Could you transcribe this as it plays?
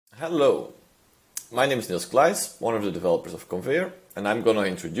Hello, my name is Niels Kleijs, one of the developers of Conveyor, and I'm going to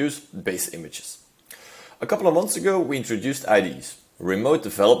introduce base images. A couple of months ago we introduced IDEs, remote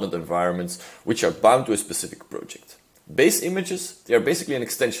development environments, which are bound to a specific project. Base images, they are basically an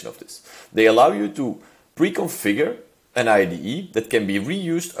extension of this. They allow you to pre-configure an IDE that can be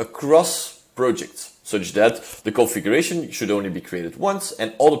reused across projects, such that the configuration should only be created once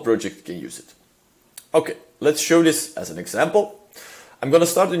and all the projects can use it. Okay, let's show this as an example. I'm going to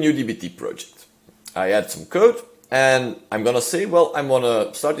start a new DBT project. I add some code and I'm going to say, well, I'm going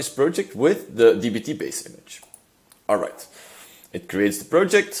to start this project with the DBT base image. All right, it creates the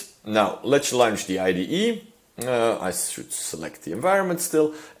project. Now let's launch the IDE. I should select the environment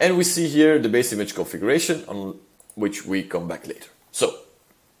still. And we see here the base image configuration on which we come back later. So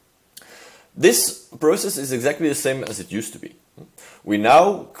this process is exactly the same as it used to be. We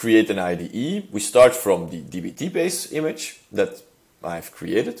now create an IDE. We start from the DBT base image that I've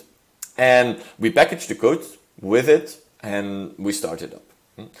created, and we package the code with it and we start it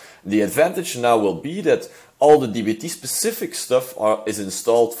up. The advantage now will be that all the DBT specific stuff is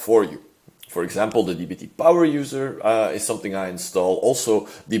installed for you. For example, the DBT power user is something I install, also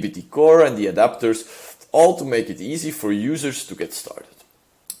DBT core and the adapters, all to make it easy for users to get started.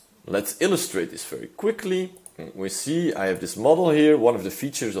 Let's illustrate this very quickly. We see I have this model here. One of the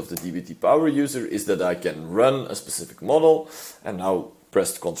features of the DBT power user is that I can run a specific model, and now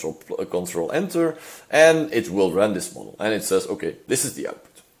press Control Enter and it will run this model and it says, okay, this is the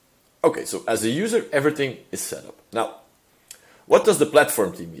output. Okay, so as a user, everything is set up. Now, what does the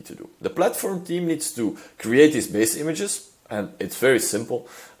platform team need to do? The platform team needs to create these base images, and it's very simple.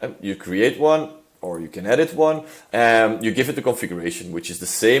 You create one, or you can edit one, and you give it the configuration, which is the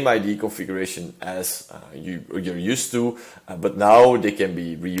same IDE configuration as you're used to, but now they can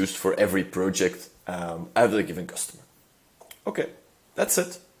be reused for every project at a given customer. Okay, that's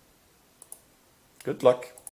it. Good luck.